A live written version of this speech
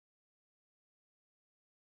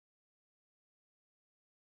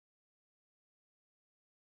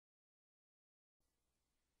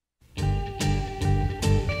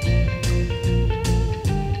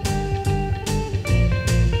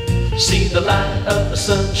the light of the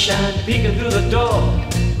sunshine peeking through the door.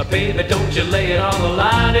 But baby, don't you lay it on the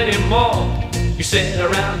line anymore. You sit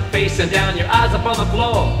around facing down, your eyes up on the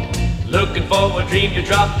floor, looking for a dream you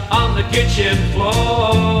dropped on the kitchen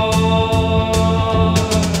floor.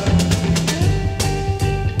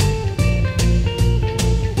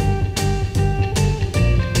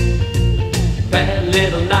 That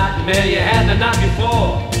little nightmare you had the night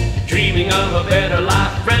before, dreaming of a better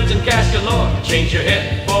life, friends and cash galore. Change your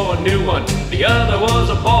head for a new one, the other was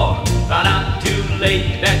a bore. Found out too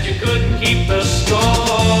late that you couldn't keep the score.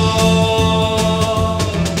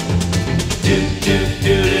 Do do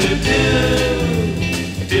do do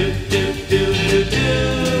do do do do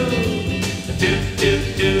do do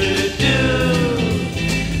do do.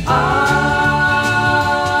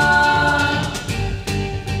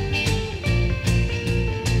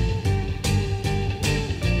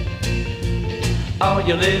 All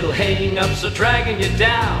your little hang-ups are dragging you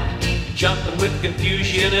down, jumping with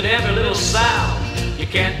confusion at every little sound. You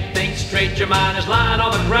can't think straight, your mind is lying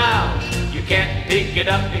on the ground. You can't pick it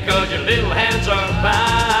up because your little hands are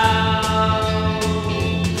bound.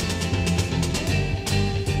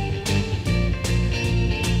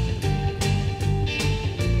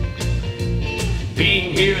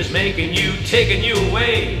 Being here is making you, taking you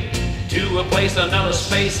away to a place, another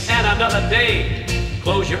space, and another day.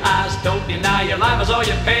 Close your eyes, don't deny your life is all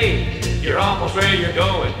you pay. You're almost where you're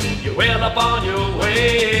going, you're well up on your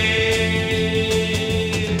way.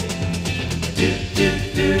 Do do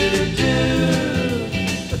do do do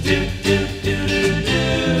do do do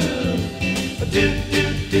do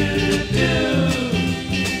do do do.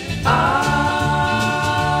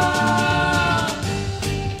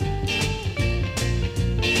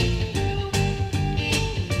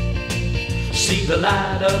 See the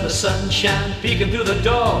light of the sunshine peeking through the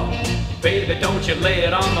door. Baby, don't you lay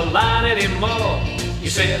it on the line anymore. You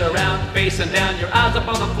sit around facing down, your eyes up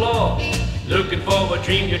on the floor, looking for a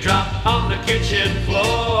dream you dropped on the kitchen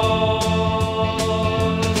floor.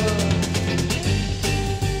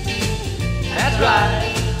 That's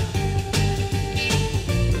right,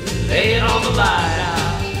 lay it on the line.